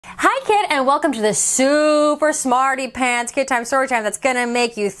Hi kid, and welcome to the super smarty pants KidTime Storytime that's gonna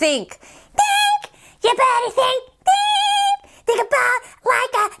make you think. Think! You better think! Think! Think about like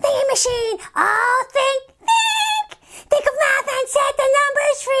a thinking machine. Oh, think! Think! Think of math and set the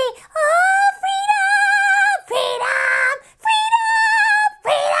numbers free. Oh, freedom! Freedom! Freedom!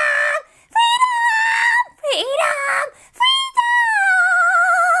 Freedom! Freedom! Freedom! Freedom!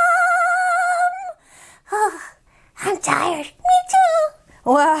 Oh, I'm tired. Me too.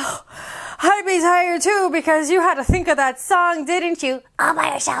 Wow, I'd be tired too because you had to think of that song, didn't you? All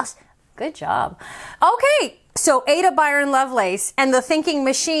by yourselves. Good job. Okay, so Ada Byron Lovelace and the thinking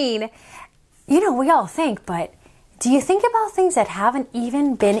machine. You know, we all think, but do you think about things that haven't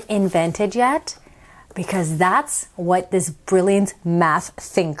even been invented yet? Because that's what this brilliant math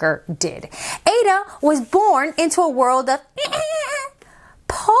thinker did. Ada was born into a world of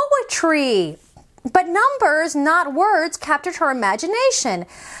poetry. But numbers, not words, captured her imagination.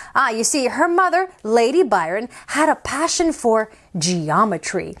 You see, her mother, Lady Byron, had a passion for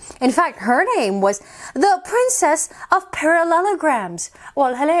geometry. In fact, her name was the Princess of Parallelograms.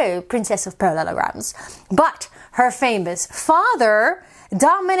 Well, hello, Princess of Parallelograms. But her famous father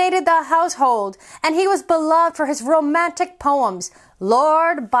dominated the household, and he was beloved for his romantic poems.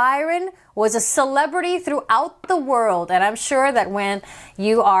 Lord Byron was a celebrity throughout the world, and I'm sure that when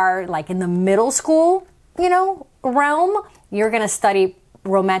you are like in the middle school, realm, you're going to study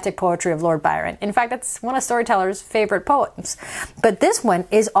romantic poetry of Lord Byron. In fact, that's one of Storyteller's favorite poems. But this one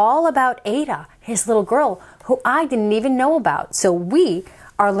is all about Ada, his little girl, who I didn't even know about. So we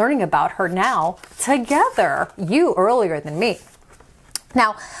are learning about her now together, you earlier than me.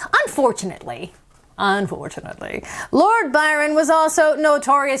 Now, unfortunately, Lord Byron was also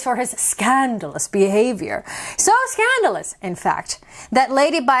notorious for his scandalous behavior. So scandalous, in fact, that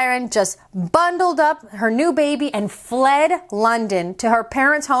Lady Byron just bundled up her new baby and fled London to her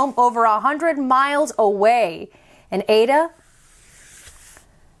parents' home over 100 miles away. And Ada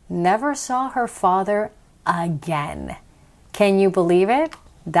never saw her father again. Can you believe it?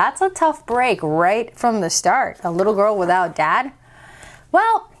 That's a tough break right from the start. A little girl without dad.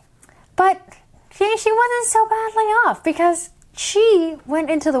 Well, but she wasn't so badly off because she went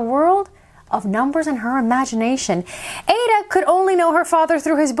into the world of numbers in her imagination. Ada could only know her father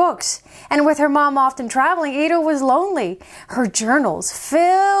through his books. And with her mom often traveling, Ada was lonely. Her journals,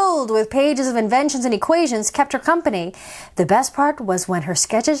 filled with pages of inventions and equations, kept her company. The best part was when her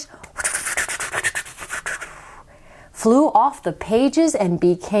sketches flew off the pages and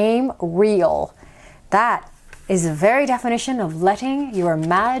became real. That is the very definition of letting your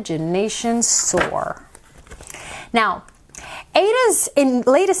imagination soar. Now, Ada's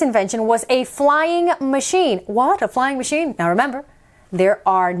latest invention was a flying machine. What? A flying machine? Now remember, there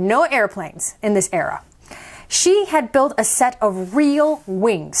are no airplanes in this era. She had built a set of real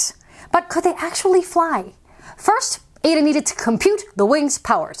wings. But could they actually fly? First, Ada needed to compute the wings'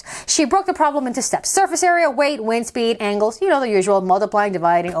 powers. She broke the problem into steps. Surface area, weight, wind speed, angles, the usual, multiplying,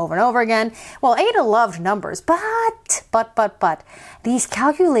 dividing over and over again. Well, Ada loved numbers, but these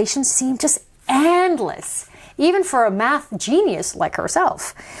calculations seemed just endless, even for a math genius like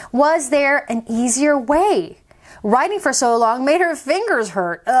herself. Was there an easier way? Writing for so long made her fingers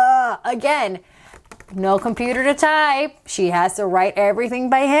hurt. Again, no computer to type. She has to write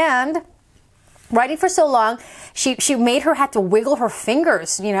everything by hand. Writing for so long, she made her have to wiggle her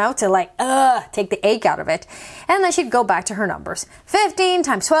fingers, to take the ache out of it. And then she'd go back to her numbers. 15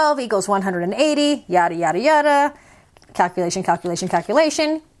 times 12 equals 180, yada, yada, yada. Calculation, calculation,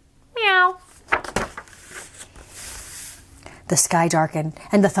 calculation. Meow. The sky darkened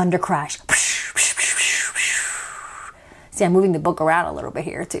and the thunder crashed. See, I'm moving the book around a little bit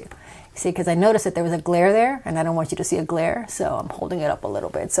here too. See, because I noticed that there was a glare there, and I don't want you to see a glare, so I'm holding it up a little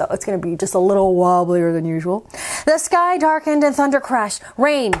bit. So it's going to be just a little wobblier than usual. The sky darkened and thunder crashed.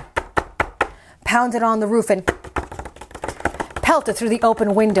 Rain pounded on the roof and pelted through the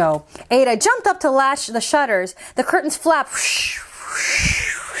open window. Ada jumped up to latch the shutters. The curtains flapped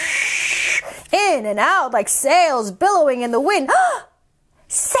in and out like sails billowing in the wind.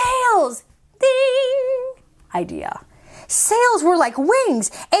 Sails! Ding! Idea. Sails were like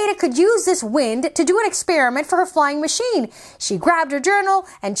wings. Ada could use this wind to do an experiment for her flying machine. She grabbed her journal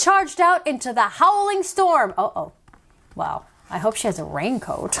and charged out into the howling storm. Uh-oh. Wow. I hope she has a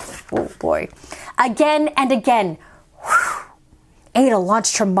raincoat. Oh, boy. Again and again. Ada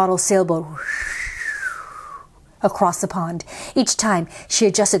launched her model sailboat across the pond. Each time, she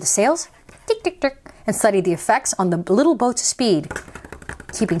adjusted the sails, tick, tick, tick, and studied the effects on the little boat's speed,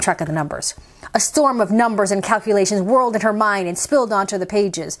 keeping track of the numbers. A storm of numbers and calculations whirled in her mind and spilled onto the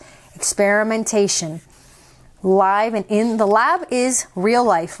pages. Experimentation. live and in the lab is real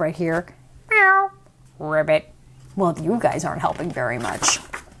life right here. Meow. Ribbit. Well, you guys aren't helping very much.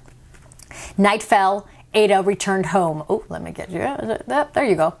 Night fell. Ada returned home. Oh, let me get you. There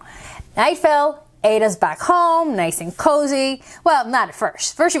you go. Night fell. Ada's back home, nice and cozy. Well, not at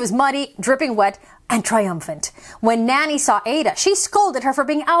first. First she was muddy, dripping wet, and triumphant. When Nanny saw Ada, she scolded her for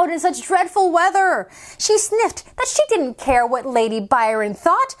being out in such dreadful weather. She sniffed that she didn't care what Lady Byron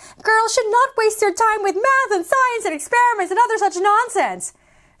thought. Girls should not waste their time with math and science and experiments and other such nonsense,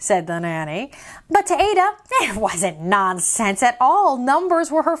 said the nanny. But to Ada, it wasn't nonsense at all. Numbers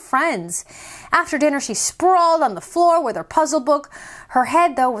were her friends. After dinner, she sprawled on the floor with her puzzle book. Her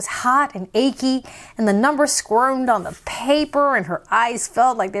head, though, was hot and achy, and the numbers squirmed on the paper, and her eyes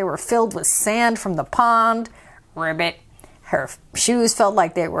felt like they were filled with sand from the pond. Ribbit. Her shoes felt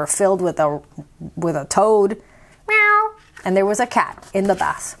like they were filled with a toad. Meow. And there was a cat in the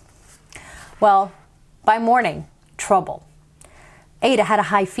bath. Well, by morning, trouble. Ada had a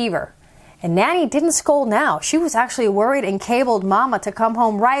high fever, and Nanny didn't scold now. She was actually worried and cabled Mama to come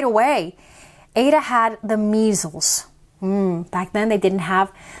home right away. Ada had the measles. Back then they didn't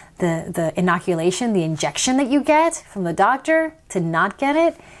have the inoculation, the injection that you get from the doctor to not get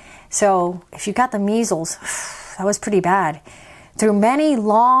it. So if you got the measles, that was pretty bad. Through many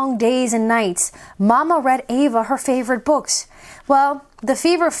long days and nights, Mama read Ava her favorite books. Well, the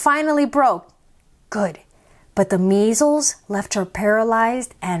fever finally broke. Good. But the measles left her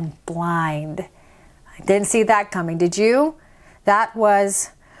paralyzed and blind. I didn't see that coming, did you? That was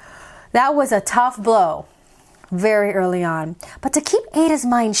a tough blow very early on. But to keep Ada's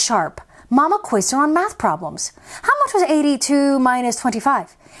mind sharp, Mama quizzed her on math problems. How much was 82 minus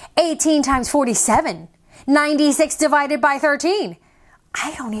 25? 18 times 47. 96 divided by 13.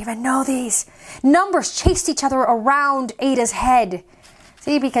 I don't even know these. Numbers chased each other around Ada's head.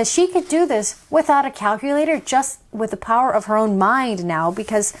 See, because she could do this without a calculator, just with the power of her own mind now,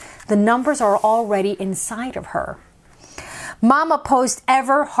 because the numbers are already inside of her. Mama posed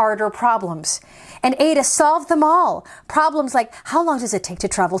ever harder problems, and Ada solved them all. Problems like, how long does it take to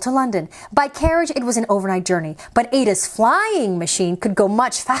travel to London? By carriage, it was an overnight journey, but Ada's flying machine could go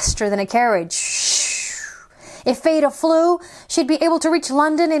much faster than a carriage. If Ada flew, she'd be able to reach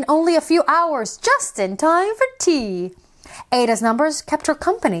London in only a few hours, just in time for tea. Ada's numbers kept her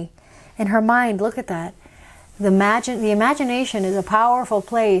company. In her mind, look at that. The imagination is a powerful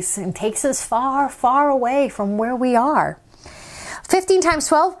place and takes us far, far away from where we are. 15 times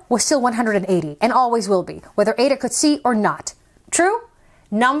 12 was still 180 and always will be, whether Ada could see or not. True?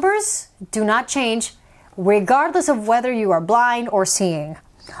 Numbers do not change regardless of whether you are blind or seeing.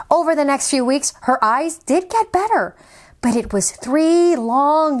 Over the next few weeks, her eyes did get better, but it was 3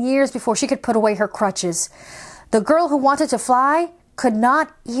 long years before she could put away her crutches. The girl who wanted to fly could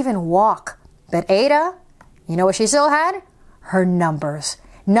not even walk. But Ada, you know what she still had? Her numbers.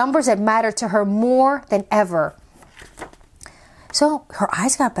 Numbers that mattered to her more than ever. So her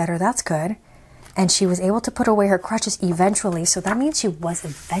eyes got better, that's good. And she was able to put away her crutches eventually. So that means she was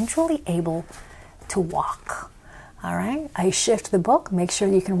eventually able to walk. All right, I shift the book. Make sure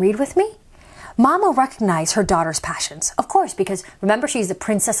you can read with me. Mama recognized her daughter's passions. Of course, because remember, she's the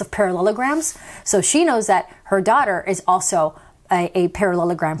princess of parallelograms. So she knows that her daughter is also a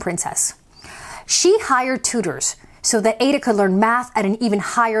parallelogram princess. She hired tutors so that Ada could learn math at an even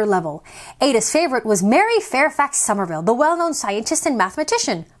higher level. Ada's favorite was Mary Fairfax Somerville, the well-known scientist and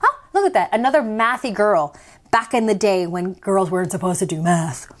mathematician. Huh? Look at that, another mathy girl back in the day when girls weren't supposed to do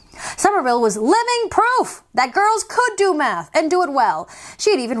math. Somerville was living proof that girls could do math and do it well. She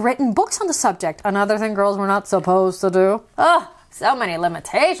had even written books on the subject, another thing girls were not supposed to do. Oh, so many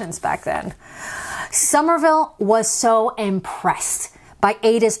limitations back then. Somerville was so impressed by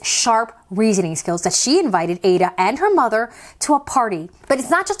Ada's sharp reasoning skills that she invited Ada and her mother to a party. But it's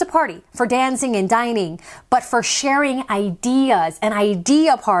not just a party for dancing and dining, but for sharing ideas, an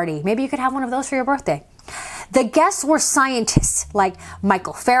idea party. Maybe you could have one of those for your birthday. The guests were scientists like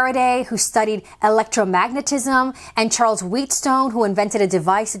Michael Faraday, who studied electromagnetism, and Charles Wheatstone, who invented a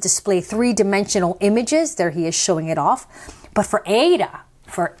device to display 3-dimensional images. There he is showing it off. But for Ada,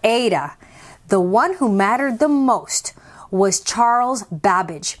 the one who mattered the most was Charles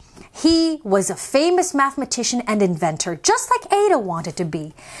Babbage. He was a famous mathematician and inventor, just like Ada wanted to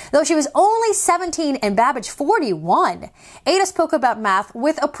be. Though she was only 17 and Babbage 41, Ada spoke about math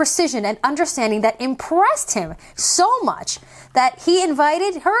with a precision and understanding that impressed him so much that he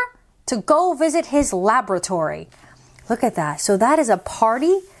invited her to go visit his laboratory. Look at that. So that is a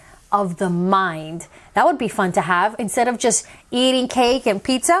party of the mind. That would be fun to have. Instead of just eating cake and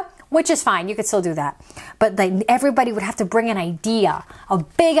pizza, which is fine. You could still do that. But like everybody would have to bring an idea, a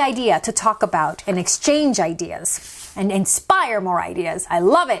big idea to talk about and exchange ideas and inspire more ideas. I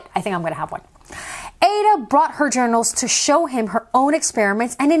love it. I think I'm going to have one. Ada brought her journals to show him her own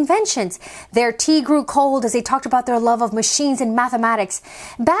experiments and inventions. Their tea grew cold as they talked about their love of machines and mathematics.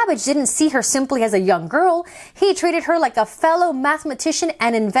 Babbage didn't see her simply as a young girl. He treated her like a fellow mathematician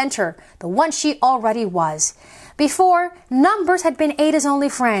and inventor, the one she already was. Before, numbers had been Ada's only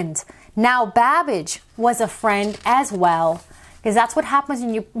friend. Now Babbage was a friend as well, because that's what happens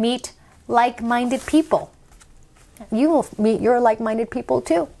when you meet like-minded people. You will meet your like-minded people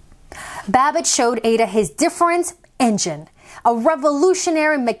too. Babbage showed Ada his difference engine, a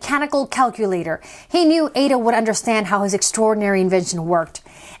revolutionary mechanical calculator. He knew Ada would understand how his extraordinary invention worked.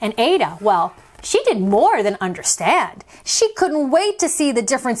 And Ada, well, she did more than understand. She couldn't wait to see the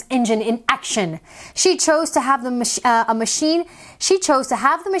difference engine in action. She chose to have the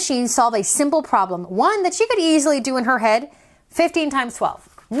machine solve a simple problem, one that she could easily do in her head, 15 times 12.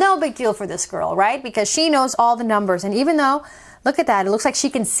 No big deal for this girl, right? Because she knows all the numbers. And even though, look at that, it looks like she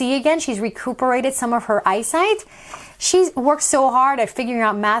can see again. She's recuperated some of her eyesight. She's worked so hard at figuring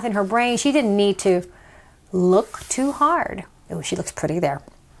out math in her brain. She didn't need to look too hard. Oh, she looks pretty there.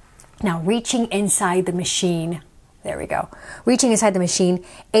 Now, reaching inside the machine. There we go. Reaching inside the machine,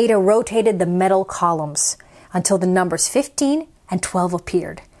 Ada rotated the metal columns until the numbers 15 and 12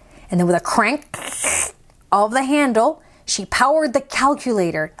 appeared. And then with a crank of the handle, she powered the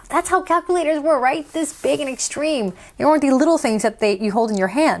calculator. That's how calculators were, right? This big and extreme. They weren't the little things that you hold in your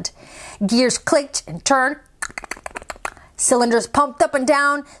hand. Gears clicked and turned. Cylinders pumped up and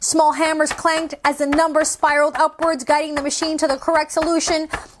down. Small hammers clanked as the numbers spiraled upwards, guiding the machine to the correct solution.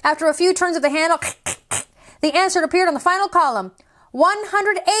 After a few turns of the handle, the answer appeared on the final column.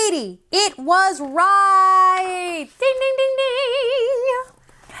 180. It was right. Ding, ding, ding,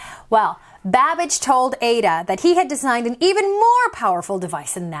 ding. Well, Babbage told Ada that he had designed an even more powerful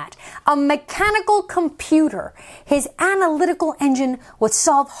device than that, a mechanical computer. His analytical engine would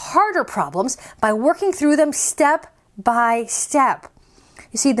solve harder problems by working through them step by step.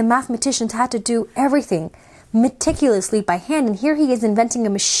 You see, the mathematicians had to do everything meticulously by hand, and here he is inventing a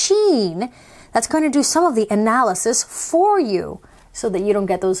machine that's going to do some of the analysis for you so that you don't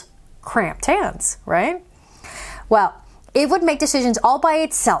get those cramped hands, right? Well, it would make decisions all by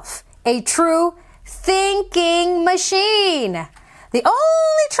itself. A true thinking machine. The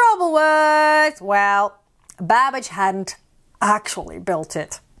only trouble was, well, Babbage hadn't actually built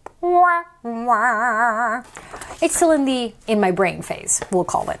it. It's still in my brain phase, we'll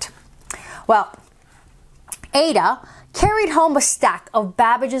call it. Well, Ada carried home a stack of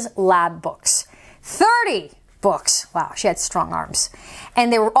Babbage's lab books. 30 books. Wow, she had strong arms.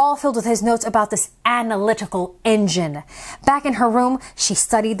 And they were all filled with his notes about this analytical engine. Back in her room, she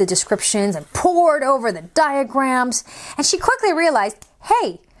studied the descriptions and pored over the diagrams. And she quickly realized,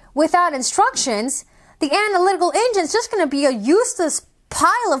 hey, without instructions, the analytical engine's just going to be a useless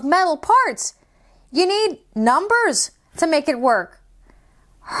pile of metal parts. You need numbers to make it work.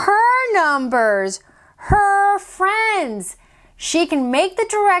 Her numbers, her friends. She can make the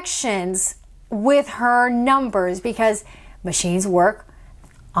directions with her numbers because machines work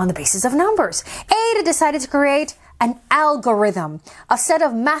on the basis of numbers. Ada decided to create an algorithm, a set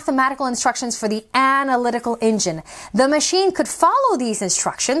of mathematical instructions for the analytical engine. The machine could follow these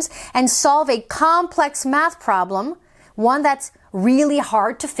instructions and solve a complex math problem, one that's really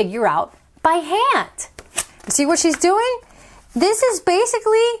hard to figure out by hand. See what she's doing? This is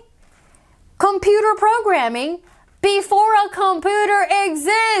basically computer programming before a computer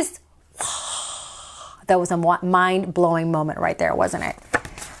exists. That was a mind-blowing moment right there, wasn't it?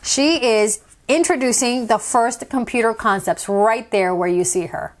 She is introducing the first computer concepts right there where you see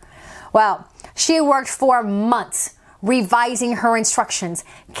her. Well, she worked for months revising her instructions.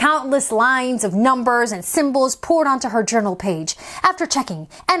 Countless lines of numbers and symbols poured onto her journal page. After checking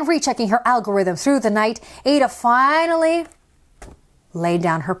and rechecking her algorithm through the night, Ada finally laid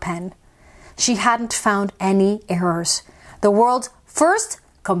down her pen. She hadn't found any errors. The world's first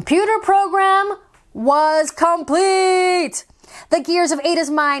computer program was complete. The gears of Ada's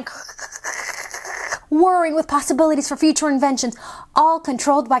mind whirring with possibilities for future inventions, all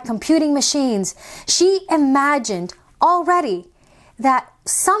controlled by computing machines. She imagined already that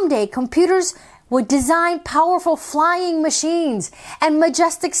someday computers would design powerful flying machines and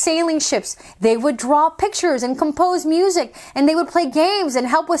majestic sailing ships. They would draw pictures and compose music, and they would play games and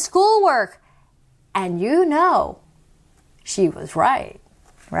help with schoolwork. And you know, she was right,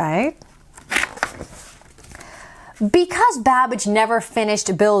 right? Because Babbage never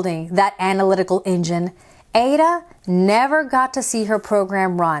finished building that analytical engine, Ada never got to see her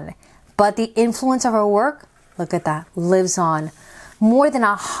program run, but the influence of her work, look at that, lives on. More than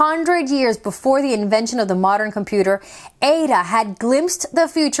 100 years before the invention of the modern computer, Ada had glimpsed the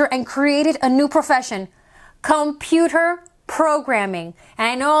future and created a new profession, computer programming. And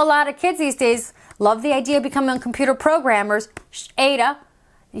I know a lot of kids these days love the idea of becoming computer programmers. Ada,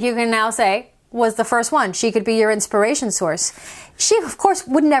 you can now say, was the first one. She could be your inspiration source. She, of course,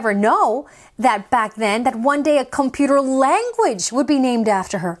 would never know that back then that one day a computer language would be named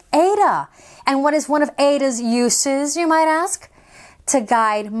after her, Ada. And what is one of Ada's uses, you might ask? To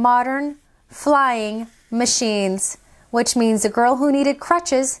guide modern flying machines, which means the girl who needed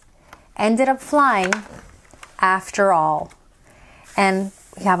crutches ended up flying after all. And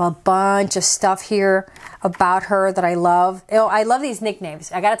we have a bunch of stuff here about her that I love. Oh, I love these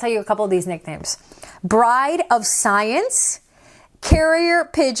nicknames. I got to tell you a couple of these nicknames. Bride of Science, Carrier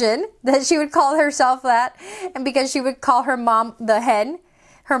Pigeon, that she would call herself that, and because she would call her mom the hen,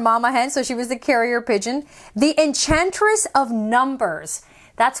 her mama hen, so she was the carrier pigeon. The Enchantress of Numbers.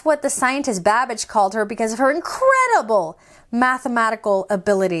 That's what the scientist Babbage called her because of her incredible mathematical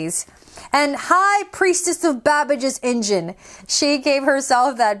abilities. And High Priestess of Babbage's Engine. She gave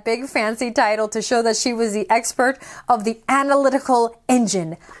herself that big fancy title to show that she was the expert of the analytical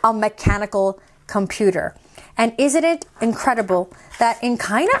engine, a mechanical computer. And isn't it incredible that in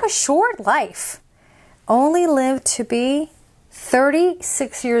kind of a short life, only lived to be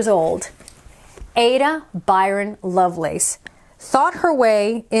 36 years old, Ada Byron Lovelace thought her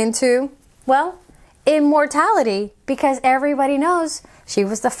way into, well, immortality because everybody knows she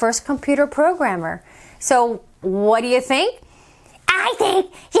was the first computer programmer. So what do you think? I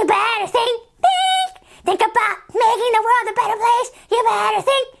think you better think about making the world a better place. You better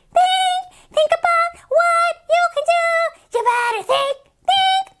think about what you can do. You better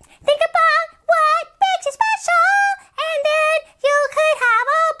think about what makes you special, and then you could have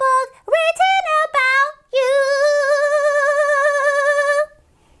a book written about you.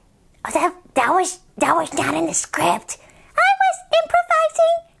 Oh, that was not in the script. I was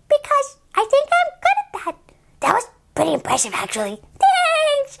improvising because I think I'm good at that. That was pretty impressive, actually.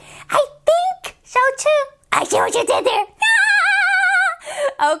 Thanks. I think so too. I see what you did there.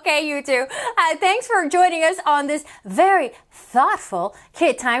 Okay, you two. Thanks for joining us on this very thoughtful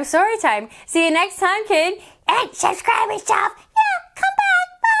Kid Time Story Time. See you next time, kid. And subscribe and stuff.